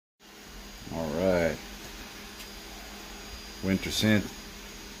winter synth.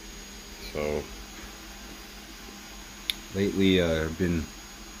 So lately I've been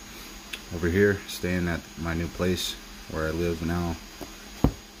over here staying at my new place where I live now,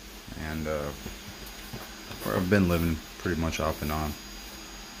 and where I've been living pretty much off and on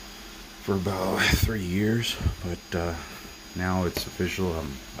for about 3 years, but now it's official.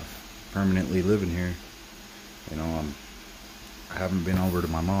 I'm permanently living here. You know, I haven't been over to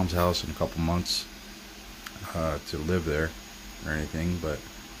my mom's house in a couple months to live there or anything, but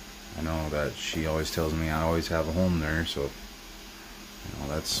I know that she always tells me I always have a home there, so you know,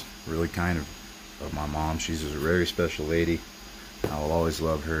 that's really kind of my mom. She's a very special lady. I will always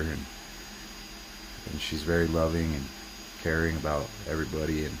love her, and she's very loving and caring about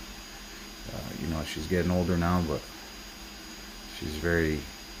everybody, and you know, she's getting older now, but she's very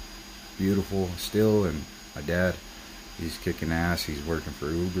beautiful still. And my dad, he's kicking ass. He's working for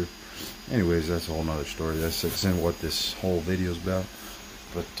Uber. Anyways, that's a whole nother story. That's what this whole video is about.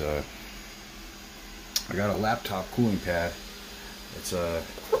 But I got a laptop cooling pad. It's a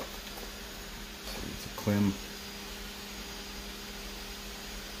Klim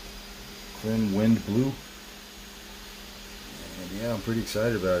Wind Blue. And yeah, I'm pretty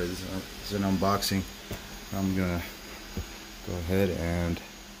excited about it. It's an unboxing. I'm gonna go ahead and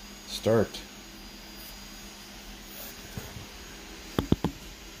start.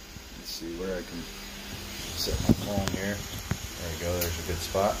 Let's see where I can set my phone here. There we go, there's a good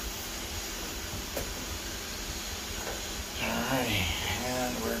spot. Alright,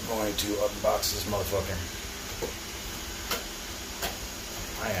 and we're going to unbox this motherfucker.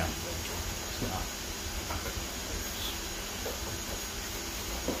 I am. It's not.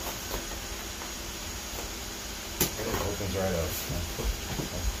 It opens right up.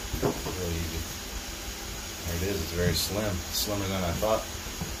 Really easy. There it is. It's very slim. Slimmer than I thought.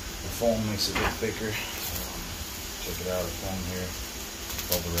 The foam makes it a bit thicker. So check it out. The foam here,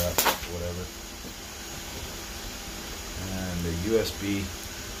 bubble wrap, whatever, and the USB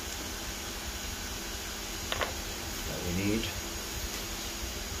that we need.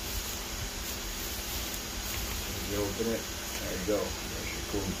 You open it. There you go. There's your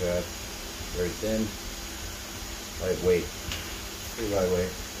cooling pad. Very thin. Lightweight, pretty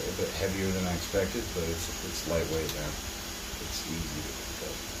lightweight, a little bit heavier than I expected, but it's lightweight, man. It's easy to pick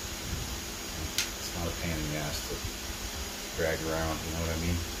up. It's not a pain in the ass to drag around, you know what I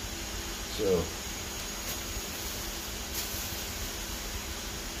mean? So,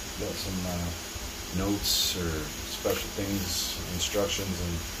 got some notes or special things, instructions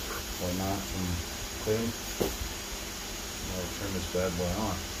and whatnot from Klim. I'll turn this bad boy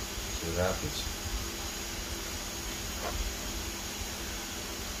on, see what happens.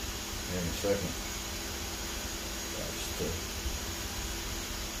 In a second.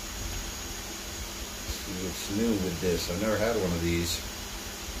 Just see what's new with this. I've never had one of these,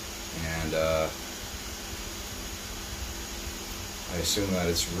 and I assume that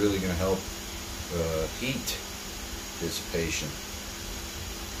it's really going to help heat dissipation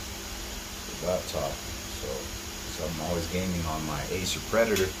of the laptop. So I'm always gaming on my Acer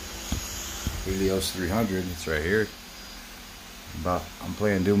Predator Helios 300. It's right here. But I'm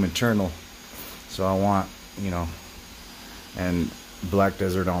playing Doom Eternal, so I want, you know, and Black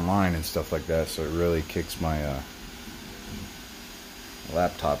Desert Online and stuff like that, so it really kicks my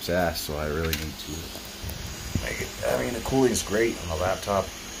laptop's ass, so I really need to make it. I mean, the cooling's great on the laptop,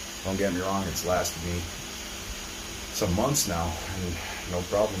 don't get me wrong, it's lasted me some months now, and no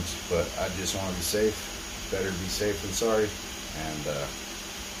problems, but I just want to be safe. Better to be safe than sorry, and yeah.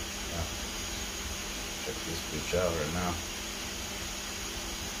 Check this bitch out right now.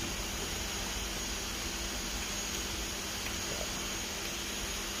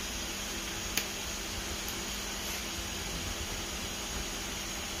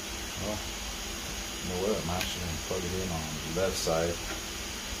 Well, you know what? I'm actually going to plug it in on the left side.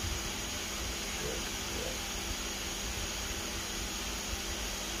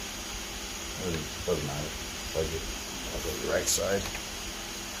 Really doesn't matter. Plug it. I'll go to the right side.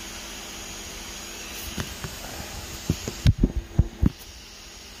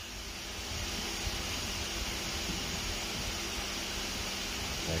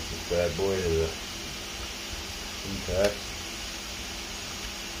 Take this bad boy to the impact.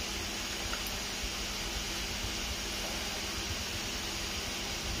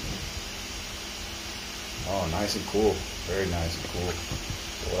 Oh, nice and cool. Very nice and cool.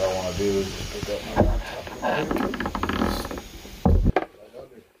 So what I want to do is just pick up my laptop real quick.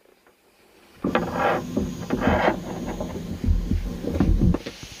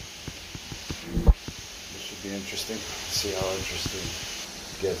 This should be interesting. See how interesting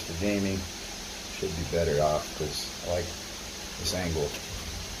it gets for gaming. Should be better off because I like this angle.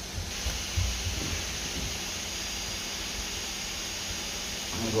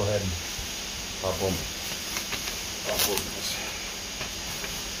 I'm gonna go ahead and pop open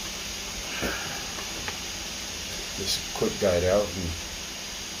this quick guide out and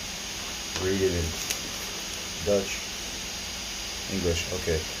read it in Dutch, English.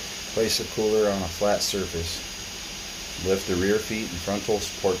 Okay. Place the cooler on a flat surface. Lift the rear feet and frontal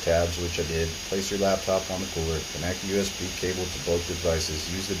support tabs, which I did. Place your laptop on the cooler. Connect the USB cable to both devices.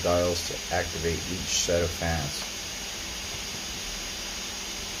 Use the dials to activate each set of fans.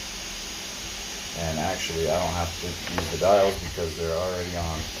 And actually, I don't have to use the dials because they're already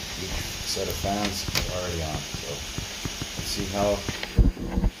on. Each set of fans is already on. So, let's see how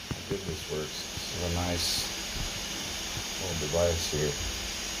good this works. This is a nice little device here.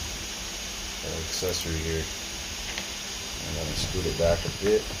 Got an accessory here. I'm going to scoot it back a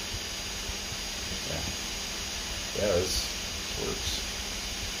bit. Yeah, this works.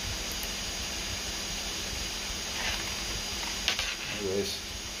 Anyways.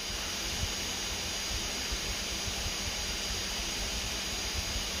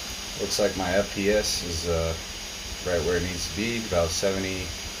 Looks like my FPS is right where it needs to be, about 70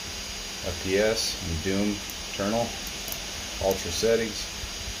 FPS in Doom Eternal, ultra settings.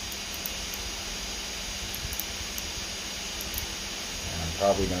 And I'm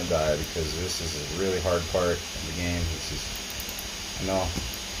probably going to die because this is a really hard part of the game. This is, I know,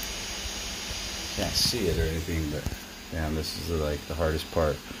 can't see it or anything, but damn, this is like the hardest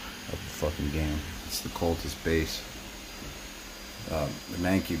part of the fucking game. It's the cultist base. The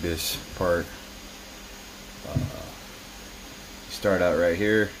Mancubus part, you start out right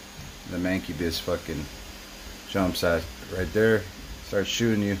here, the Mancubus fucking jumps at right there, starts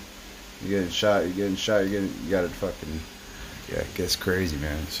shooting you, you're getting shot, you got it fucking, yeah, it gets crazy,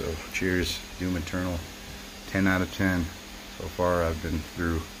 man. So cheers, Doom Eternal, 10 out of 10. So far I've been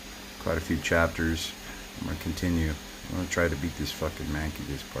through quite a few chapters. I'm going to continue. I'm going to try to beat this fucking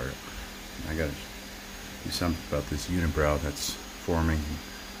Mancubus part. I got to do something about this unibrow that's forming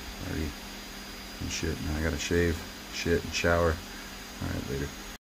already and shit. Now I gotta shave, shit, and shower. Alright, later.